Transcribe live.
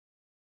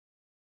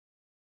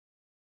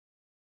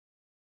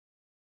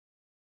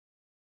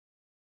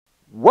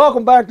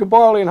Welcome back to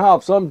Barley and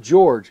Hops. I'm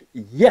George.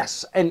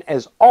 Yes, and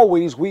as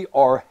always, we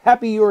are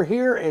happy you're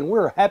here and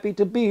we're happy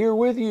to be here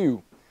with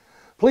you.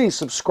 Please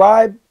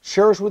subscribe,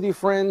 share us with your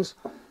friends.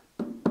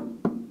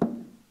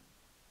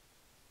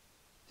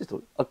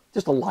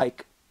 Just a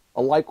like.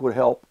 A like would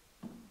help.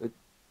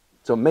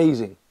 It's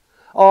amazing.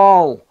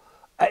 Oh,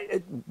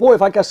 boy,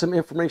 if I got some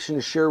information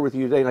to share with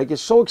you today, and I get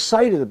so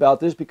excited about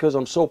this because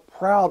I'm so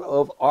proud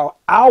of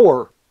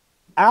our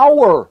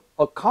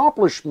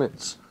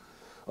accomplishments.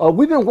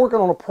 We've been working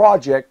on a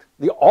project,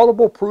 the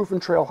Audible Proof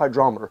and Trail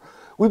Hydrometer.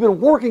 We've been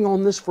working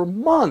on this for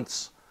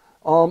months.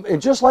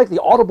 And just like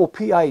the Audible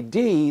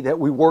PID that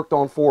we worked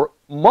on for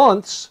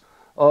months,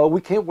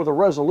 we came up with a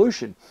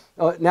resolution.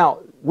 Now,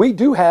 we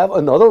do have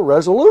another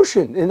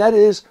resolution, and that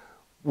is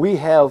we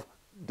have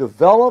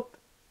developed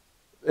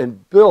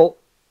and built,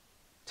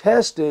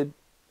 tested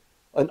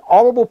an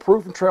Audible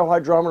Proof and Trail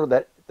Hydrometer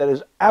that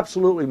is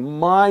absolutely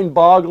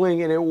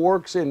mind-boggling, and it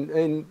works,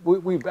 and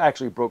we've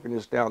actually broken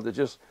this down to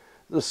just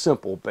the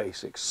simple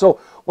basics. So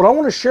what I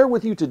want to share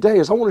with you today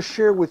is I want to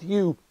share with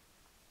you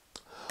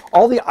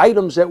all the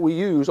items that we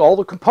use, all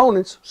the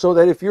components, so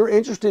that if you're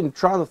interested in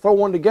trying to throw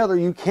one together,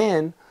 you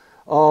can.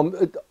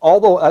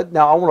 Although,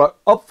 now I want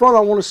to, up front,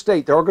 I want to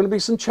state there are going to be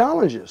some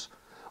challenges.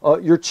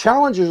 Your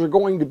challenges are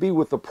going to be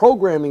with the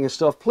programming and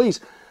stuff. Please,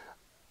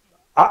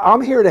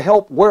 I'm here to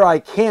help where I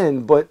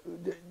can, but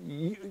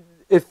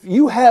if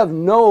you have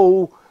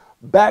no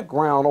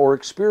background or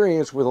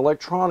experience with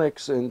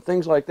electronics and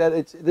things like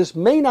that, this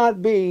may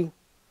not be,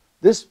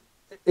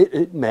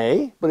 it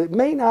may, but it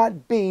may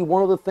not be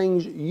one of the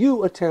things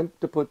you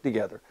attempt to put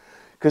together,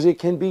 because it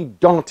can be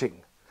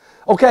daunting.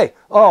 Okay,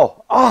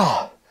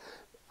 I'm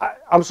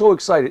so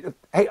excited.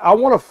 Hey, I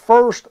want to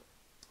first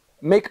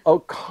make a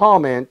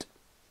comment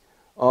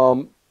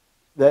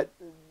that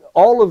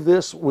all of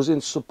this was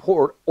in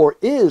support, or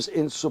is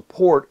in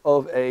support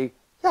of a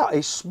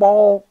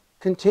small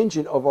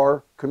contingent of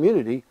our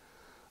community,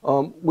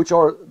 which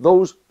are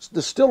those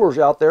distillers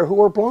out there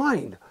who are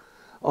blind.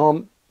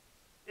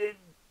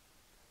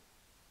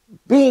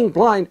 Being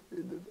blind,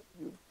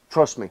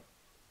 trust me,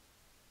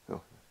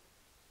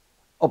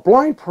 a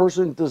blind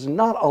person does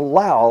not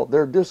allow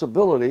their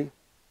disability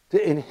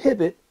to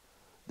inhibit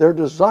their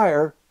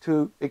desire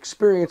to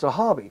experience a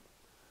hobby.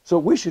 So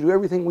we should do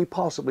everything we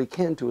possibly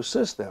can to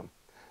assist them.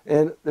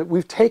 And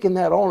we've taken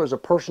that on as a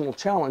personal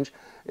challenge,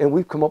 and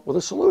we've come up with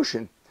a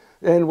solution.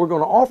 And we're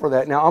going to offer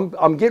that. Now,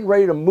 I'm getting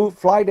ready to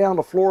fly down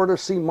to Florida,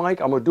 see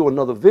Mike. I'm going to do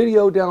another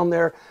video down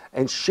there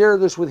and share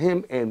this with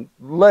him and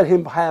let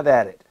him have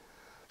at it.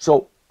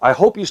 So I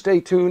hope you stay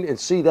tuned and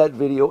see that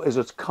video as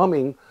it's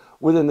coming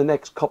within the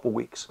next couple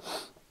weeks.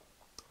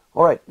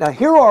 All right, now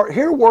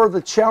here were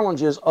the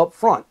challenges up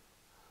front.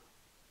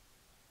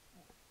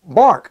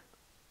 Mark,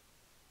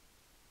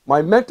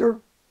 my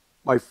mentor,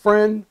 my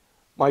friend,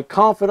 my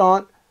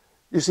confidant.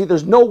 You see,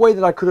 there's no way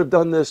that I could have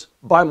done this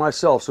by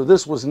myself. So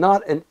this was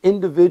not an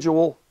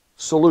individual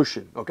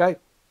solution, okay?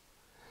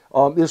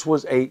 This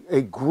was a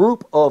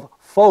group of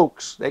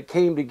folks that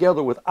came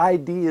together with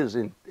ideas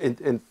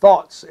and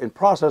thoughts and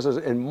processes,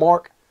 and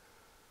Mark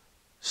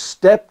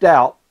stepped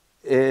out,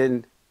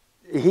 and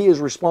he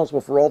is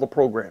responsible for all the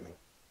programming.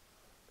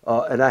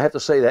 And I have to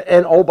say that.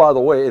 And oh, by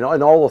the way, and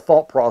all the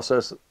thought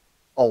process,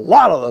 a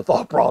lot of the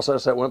thought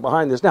process that went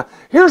behind this. Now,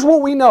 here's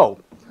what we know.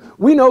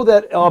 We know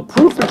that a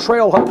proof and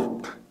trail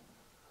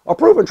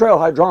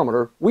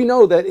hydrometer, we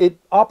know that it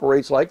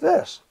operates like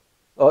this.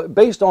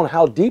 Based on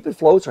how deep it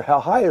floats or how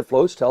high it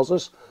floats, tells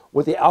us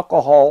what the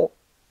alcohol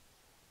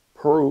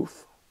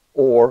proof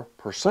or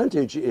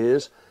percentage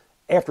is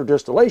after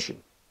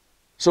distillation.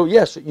 So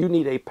yes, you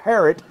need a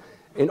Parrot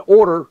in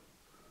order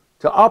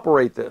to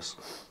operate this.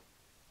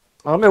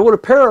 And what a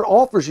Parrot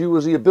offers you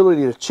is the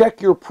ability to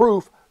check your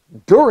proof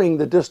during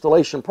the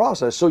distillation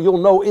process. So you'll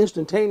know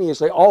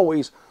instantaneously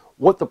always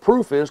what the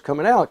proof is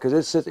coming out,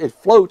 because it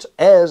floats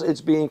as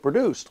it's being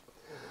produced.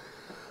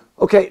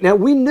 Okay, now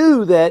we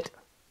knew that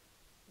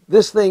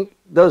this thing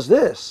does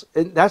this,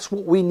 and that's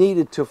what we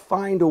needed to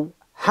find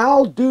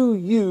how do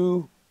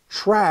you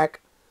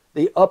track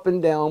the up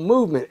and down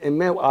movement? And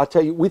man, I'll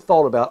tell you, we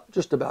thought about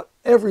just about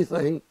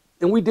everything,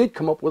 and we did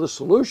come up with a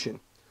solution.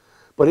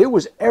 But it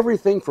was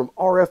everything from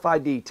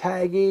RFID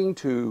tagging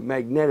to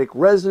magnetic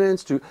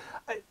resonance to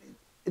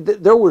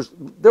there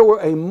were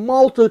a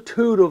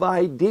multitude of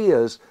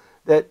ideas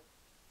that,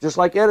 just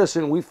like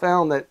Edison, we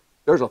found that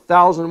there's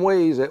 1,000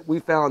 ways that we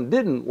found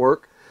didn't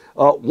work.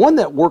 One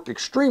that worked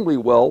extremely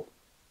well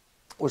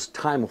was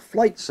time of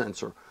flight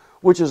sensor,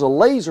 which is a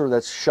laser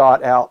that's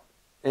shot out,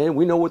 and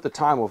we know what the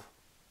time of,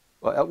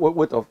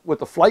 with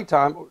the flight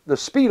time, the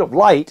speed of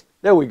light.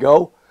 There we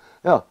go.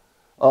 Yeah.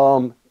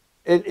 And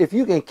if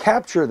you can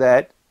capture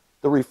that,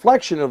 the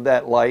reflection of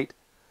that light,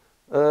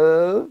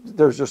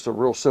 there's just a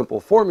real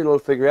simple formula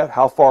to figure out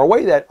how far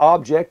away that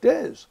object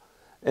is.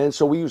 And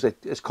so we use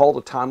it's called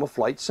a time of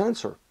flight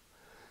sensor.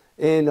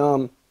 And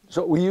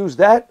so we use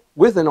that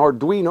with an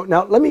Arduino.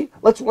 Now let me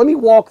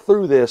walk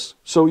through this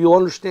so you'll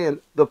understand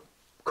the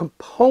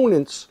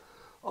components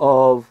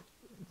of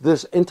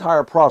this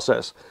entire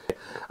process.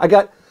 I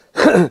got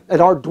an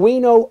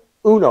Arduino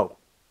Uno.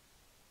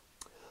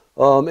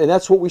 And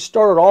that's what we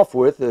started off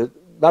with. Matter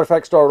of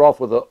fact, started off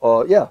with an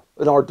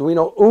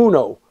Arduino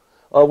Uno.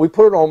 We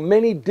put it on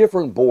many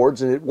different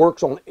boards, and it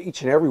works on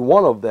each and every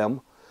one of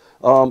them.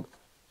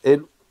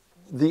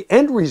 The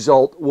end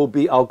result will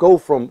be, I'll go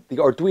from the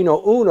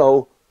Arduino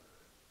Uno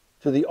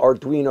to the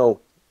Arduino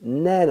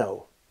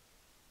Nano.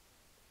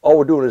 All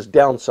we're doing is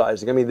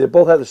downsizing. I mean, they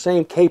both have the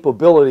same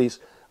capabilities.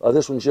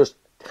 This one's just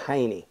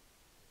tiny.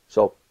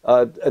 So,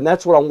 and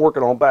that's what I'm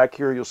working on back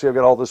here. You'll see I've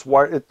got all this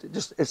wire.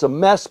 It's a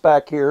mess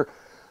back here,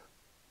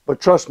 but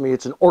trust me,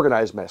 it's an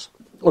organized mess.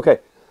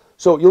 Okay,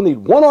 so you'll need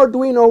one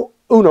Arduino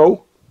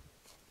Uno.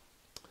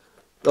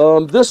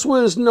 This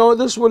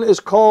one is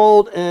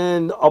called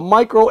a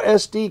micro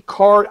SD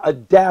card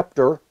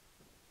adapter,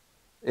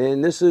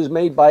 and this is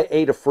made by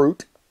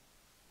Adafruit.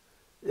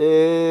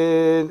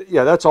 And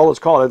yeah, that's all it's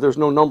called. There's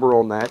no number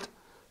on that.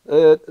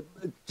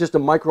 Just a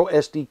micro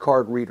SD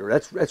card reader.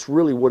 That's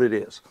really what it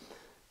is.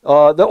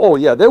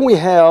 Then we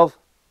have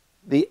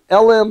the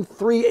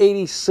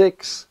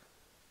LM386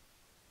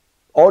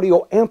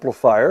 audio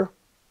amplifier.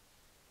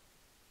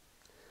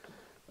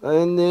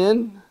 And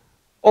then,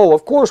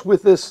 of course,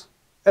 with this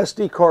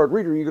SD card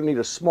reader, you're going to need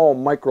a small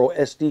micro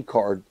SD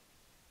card.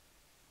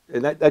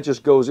 And that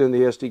just goes in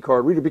the SD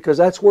card reader because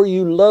that's where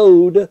you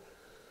load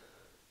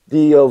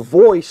the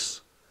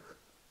voice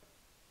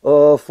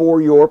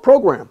for your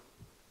program.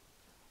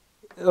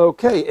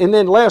 Okay, and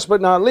then last but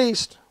not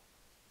least,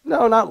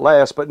 no, not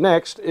last, but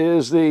next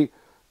is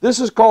this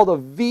is called a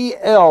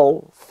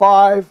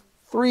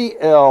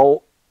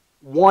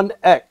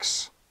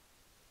VL53L1X.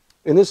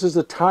 And this is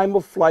the time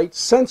of flight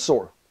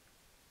sensor.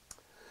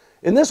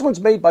 And this one's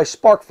made by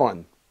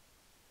SparkFun.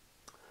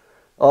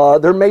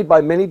 They're made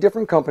by many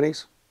different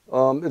companies.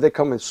 They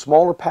come in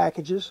smaller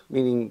packages,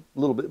 meaning a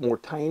little bit more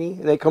tiny.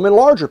 And they come in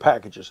larger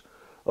packages,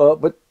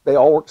 but they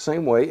all work the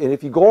same way. And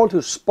if you go onto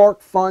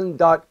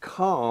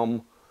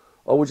sparkfun.com,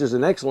 which is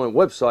an excellent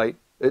website,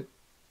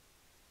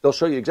 they'll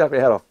show you exactly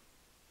how to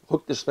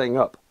hook this thing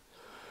up.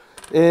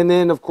 And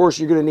then, of course,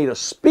 you're going to need a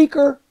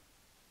speaker.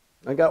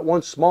 I got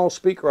one small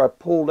speaker I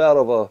pulled out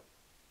of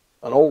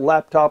an old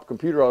laptop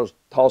computer I was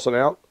tossing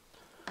out.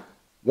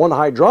 One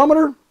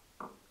hydrometer,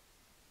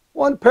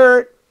 one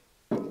Parrot,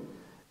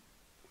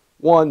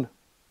 one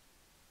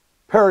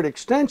Parrot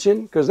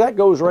extension, because that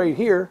goes right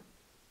here.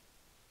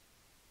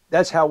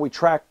 That's how we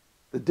track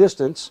the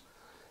distance.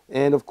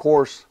 And, of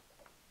course,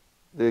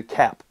 the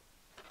cap.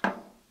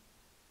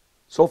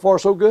 So far,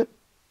 so good?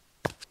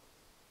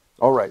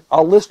 All right.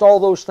 I'll list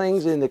all those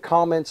things in the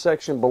comment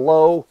section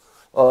below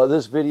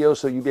this video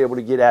so you'll be able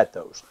to get at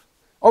those.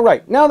 All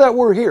right. Now that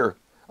we're here,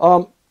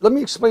 let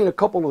me explain a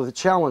couple of the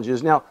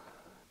challenges. Now,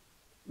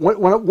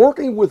 when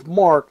working with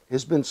Mark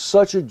has been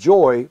such a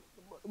joy.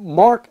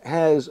 Mark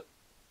has,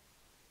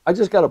 I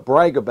just got to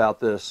brag about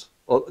this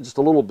just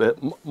a little bit.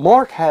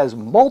 Mark has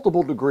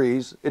multiple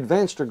degrees,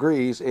 advanced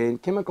degrees in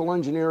chemical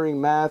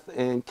engineering, math,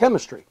 and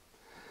chemistry.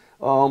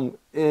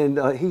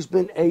 He's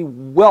been a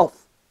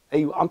wealth,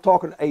 I'm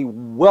talking a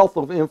wealth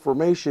of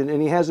information,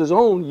 and he has his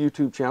own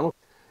YouTube channel.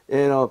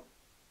 And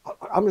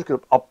I'm just going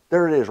to,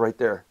 there it is right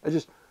there. I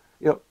just,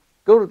 go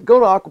to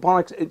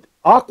aquaponics.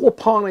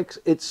 Aquaponics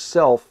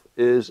itself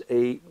is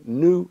a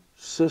new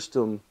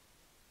system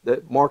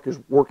that Mark is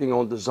working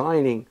on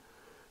designing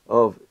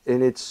and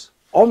it's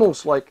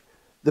almost like,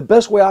 the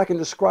best way I can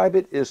describe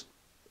it is,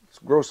 let's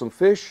grow some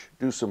fish,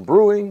 do some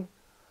brewing,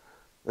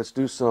 let's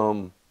do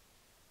some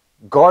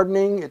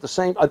gardening at the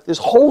same, this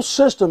whole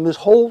system, is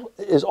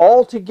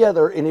all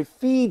together, and it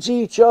feeds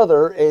each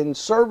other and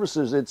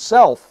services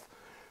itself,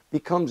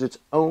 becomes its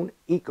own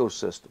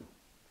ecosystem.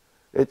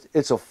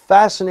 It's a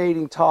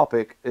fascinating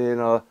topic, and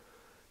of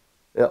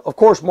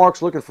course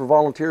Mark's looking for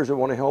volunteers that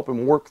want to help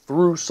him work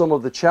through some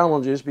of the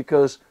challenges,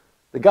 because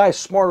the guy's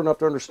smart enough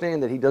to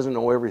understand that he doesn't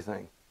know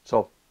everything.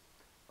 So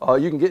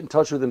you can get in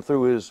touch with him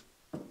through his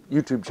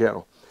YouTube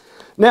channel.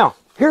 Now,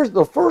 here's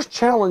the first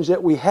challenge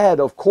that we had,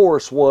 of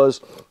course,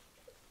 was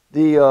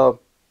the up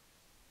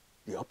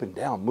and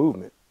down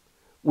movement.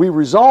 We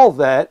resolved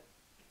that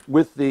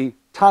with the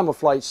time of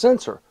flight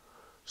sensor.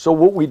 So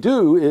what we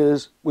do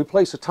is we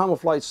place a time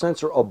of flight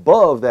sensor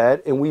above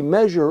that, and we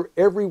measure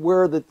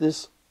everywhere that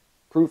this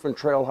proof and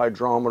trail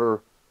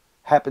hydrometer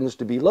happens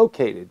to be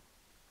located.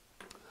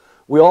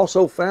 We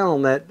also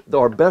found that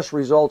our best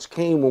results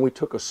came when we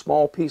took a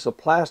small piece of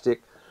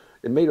plastic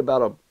and made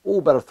about a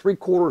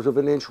 3/4 of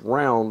an inch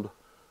round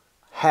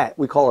hat.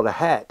 We call it a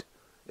hat,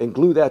 and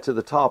glue that to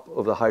the top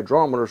of the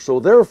hydrometer. So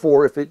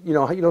therefore, if it,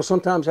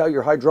 sometimes how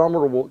your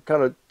hydrometer will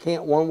kind of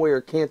cant one way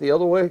or cant the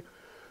other way,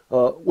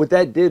 what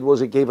that did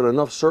was it gave it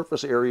enough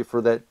surface area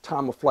for that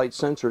time of flight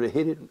sensor to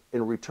hit it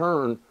in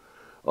return.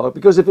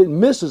 Because if it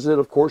misses it,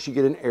 of course, you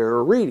get an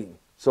error reading.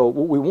 So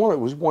what we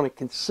wanted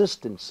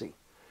consistency.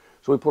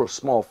 So we put a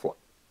small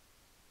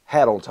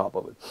hat on top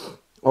of it.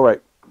 All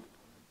right.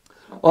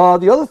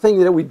 The other thing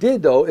that we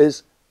did, though,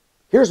 is,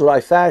 here's what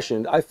I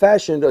fashioned. I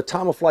fashioned a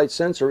time of flight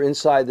sensor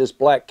inside this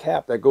black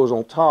cap that goes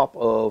on top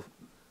of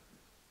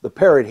the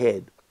Parrot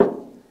head.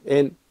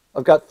 And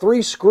I've got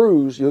 3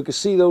 screws. You can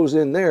see those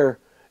in there.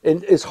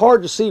 And it's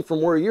hard to see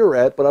from where you're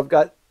at, but I've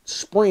got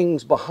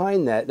springs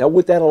behind that. Now,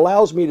 what that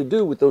allows me to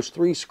do with those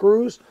 3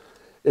 screws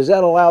is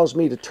that allows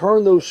me to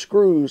turn those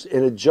screws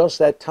and adjust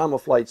that time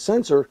of flight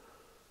sensor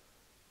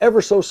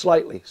ever so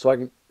slightly. So I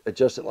can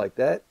adjust it like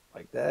that,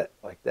 like that,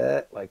 like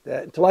that, like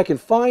that, until I can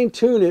fine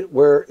tune it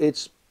where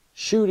it's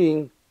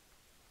shooting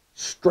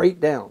straight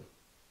down.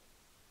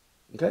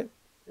 Okay?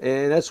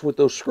 And that's what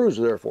those screws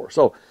are there for.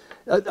 So,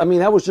 I mean,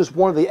 that was just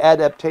one of the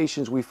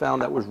adaptations we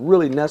found that was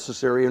really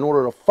necessary in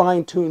order to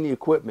fine tune the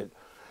equipment.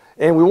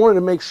 And we wanted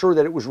to make sure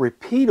that it was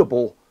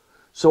repeatable.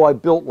 So I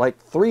built like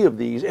 3 of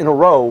these in a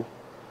row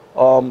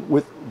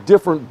with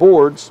different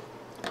boards.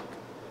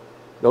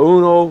 The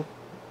Uno,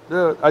 I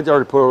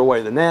already put it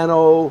away, the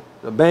Nano,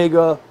 the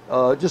Mega,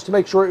 just to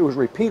make sure it was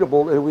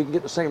repeatable and we can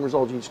get the same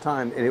results each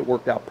time, and it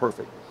worked out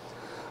perfect.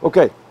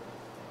 Okay,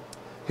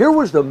 here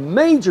was the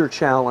major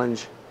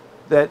challenge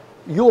that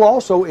you'll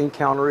also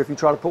encounter if you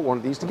try to put one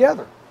of these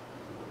together.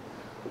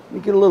 Let me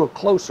get a little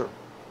closer.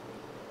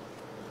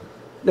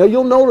 Now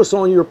you'll notice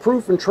on your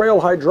proof and trail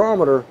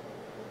hydrometer,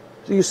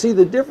 so you see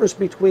the difference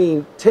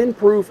between 10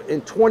 proof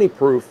and 20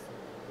 proof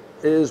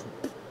is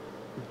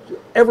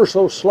ever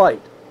so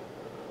slight.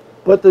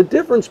 But the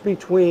difference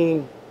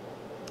between,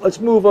 let's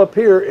move up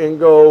here and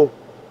go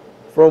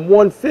from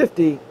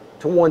 150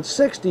 to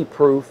 160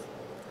 proof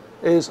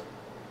is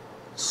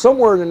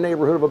somewhere in the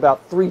neighborhood of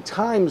about 3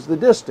 times the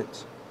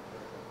distance.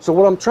 So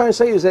what I'm trying to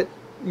say is that,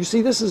 you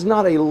see, this is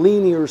not a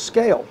linear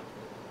scale.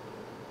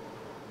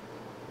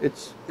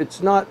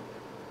 It's not,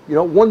 you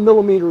know, 1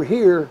 millimeter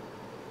here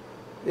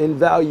in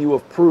value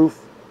of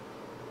proof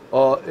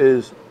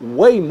is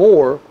way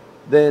more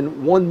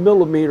than 1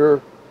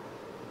 millimeter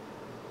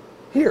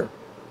here.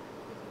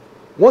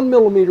 1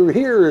 millimeter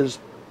here is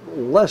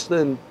less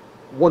than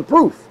 1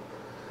 proof.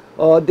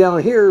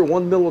 Down here,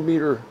 1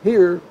 millimeter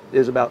here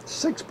is about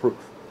 6 proof.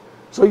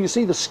 So you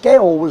see, the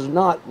scale was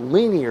not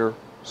linear,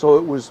 so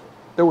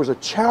there was a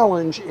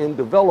challenge in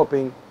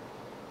developing.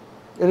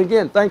 And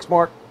again, thanks,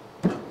 Mark.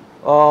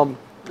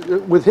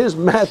 With his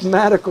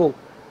mathematical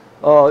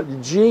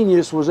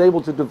genius, was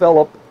able to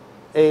develop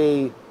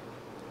an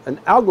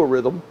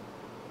algorithm,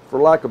 for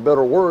lack of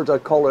better words.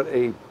 I'd call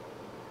it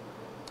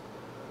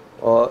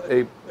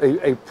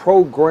a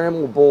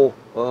programmable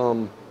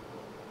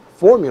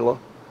formula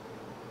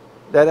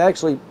that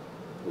actually,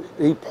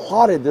 he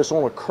plotted this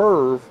on a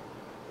curve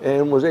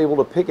and was able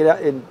to pick it out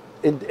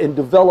and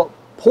develop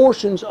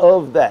portions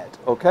of that,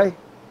 okay?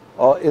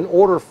 In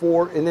order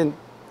for, and then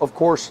of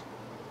course,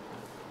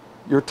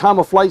 your time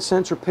of flight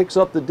sensor picks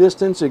up the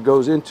distance. It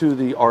goes into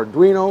the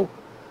Arduino,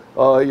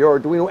 your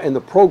Arduino, and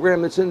the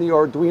program that's in the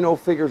Arduino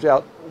figures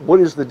out what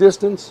is the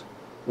distance,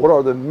 what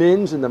are the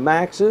mins and the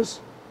maxes,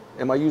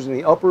 am I using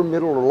the upper,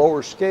 middle, or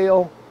lower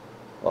scale,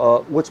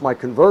 what's my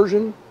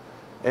conversion,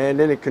 and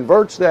then it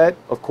converts that,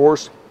 of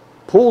course,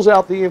 pulls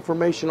out the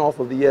information off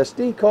of the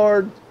SD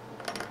card,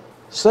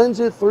 sends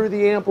it through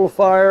the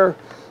amplifier.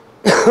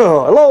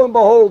 Lo and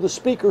behold, the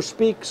speaker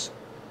speaks.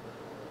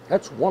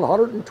 That's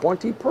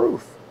 120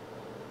 proof.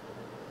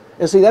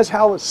 And see, that's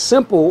how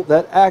simple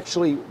that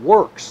actually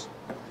works.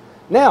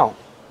 Now,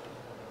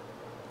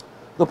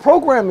 the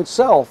program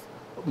itself,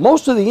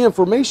 most of the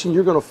information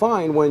you're going to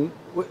find when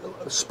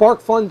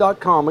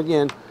sparkfun.com,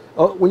 again,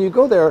 when you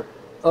go there,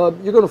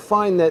 you're going to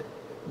find that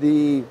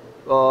the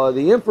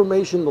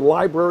information, the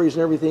libraries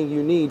and everything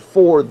you need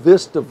for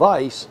this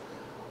device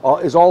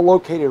is all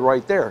located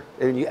right there,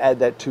 and you add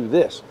that to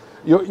this.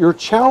 Your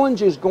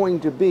challenge is going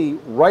to be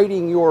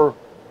writing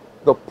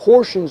the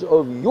portions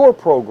of your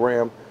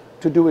program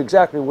to do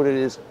exactly what it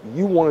is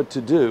you want it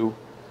to do,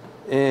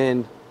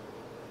 and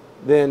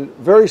then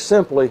very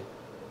simply,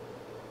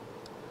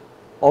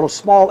 on a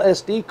small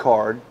SD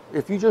card,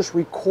 if you just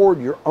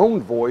record your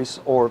own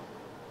voice or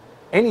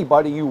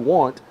anybody you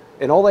want,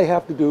 and all they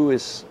have to do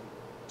is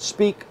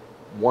speak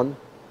 1,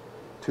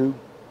 2,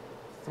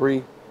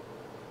 3,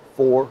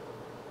 4,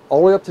 all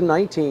the way up to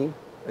 19,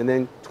 and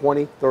then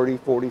 20, 30,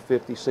 40,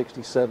 50,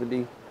 60,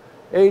 70,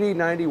 80,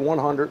 90,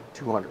 100,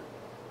 200.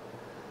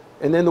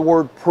 And then the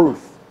word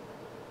proof.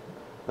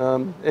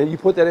 And you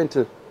put that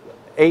into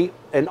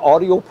an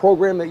audio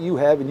program that you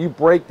have, and you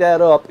break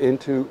that up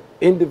into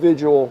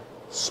individual,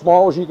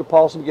 small as you could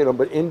possibly get them,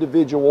 but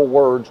individual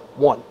words,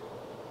 1.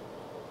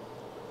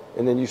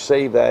 And then you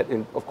save that,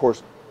 and of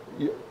course,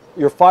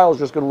 your file is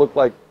just going to look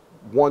like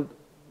one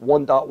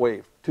dot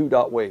wave, 2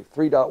 dot wave,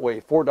 3 dot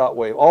wave, 4 dot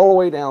wave, all the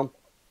way down,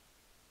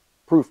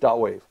 proof dot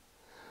wave.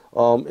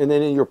 And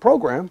then in your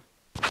program,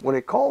 when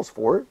it calls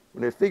for it,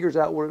 when it figures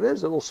out what it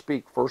is, it'll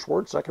speak first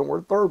word, second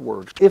word, third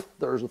word, if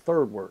there's a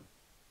third word.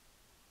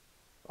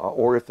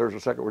 Or if there's a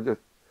second word,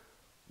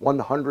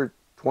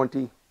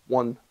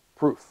 121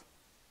 proof.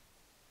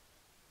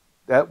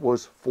 That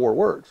was 4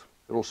 words.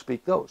 It'll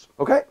speak those.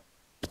 Okay?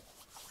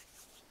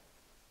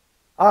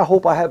 I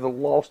hope I haven't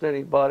lost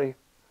anybody.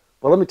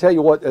 But let me tell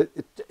you what,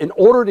 in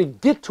order to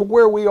get to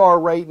where we are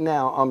right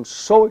now, I'm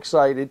so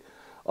excited.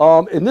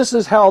 And this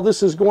is how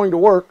this is going to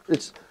work.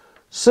 It's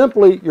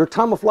simply your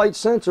time of flight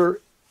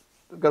sensor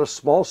got a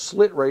small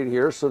slit right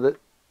here so that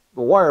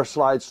the wire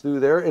slides through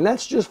there, and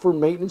that's just for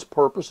maintenance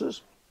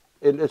purposes,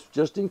 and it's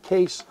just in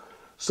case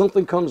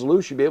something comes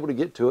loose, you'll be able to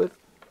get to it.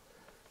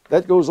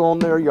 That goes on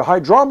there. Your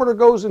hydrometer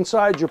goes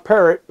inside your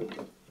Parrot.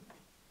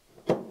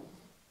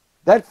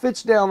 That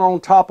fits down on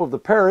top of the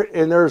Parrot,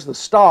 and there's the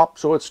stop,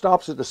 so it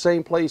stops at the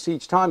same place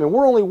each time. And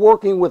we're only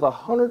working with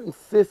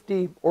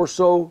 150 or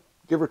so,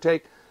 give or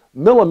take,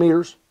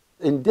 millimeters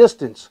in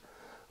distance.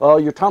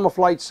 Your time of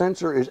flight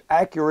sensor is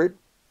accurate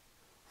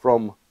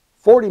from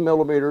 40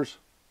 millimeters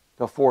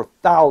to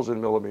 4,000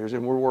 millimeters,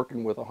 and we're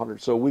working with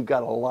 100, so we've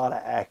got a lot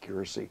of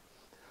accuracy.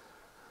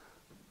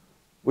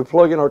 We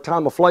plug in our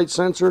time of flight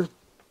sensor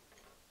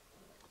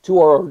to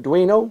our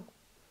Arduino,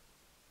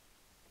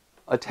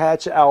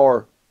 attach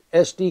our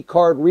SD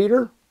card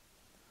reader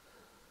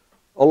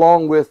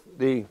along with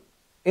the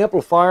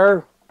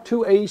amplifier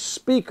to a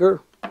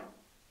speaker,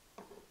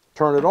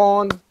 turn it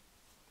on,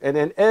 and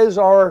then as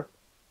our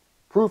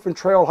proof and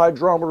trail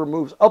hydrometer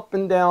moves up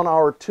and down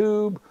our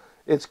tube,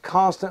 it's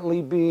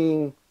constantly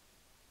being,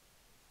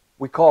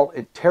 we call it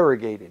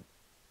interrogated.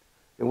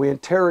 And we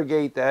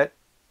interrogate that.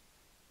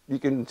 You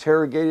can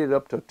interrogate it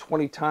up to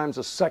 20 times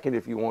a second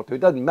if you want to.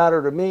 It doesn't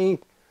matter to me.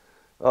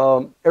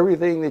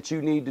 Everything that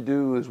you need to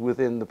do is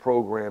within the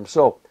program.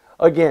 So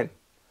again,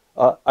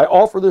 I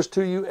offer this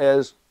to you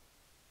as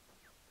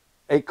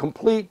a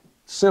complete,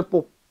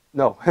 simple,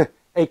 no,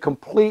 a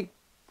complete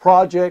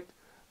project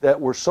that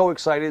we're so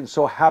excited and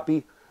so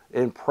happy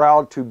and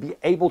proud to be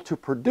able to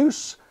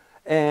produce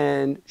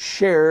and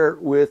share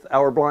with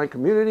our blind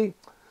community,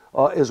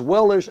 as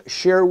well as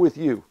share with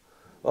you.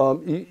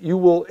 You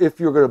will, if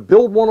you're going to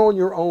build one on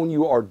your own,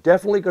 you are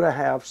definitely going to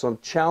have some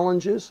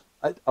challenges.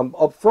 I'm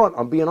up front,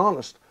 I'm being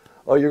honest.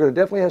 You're going to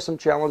definitely have some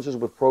challenges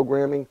with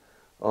programming.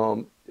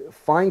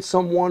 Find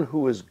someone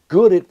who is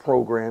good at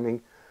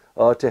programming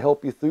to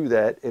help you through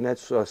that, and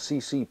that's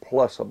CC+,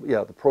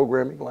 yeah, the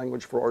programming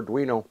language for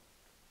Arduino.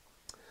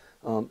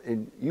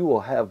 And you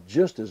will have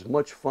just as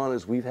much fun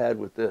as we've had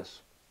with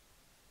this.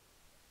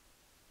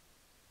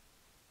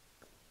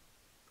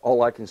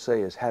 All I can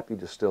say is happy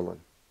distilling.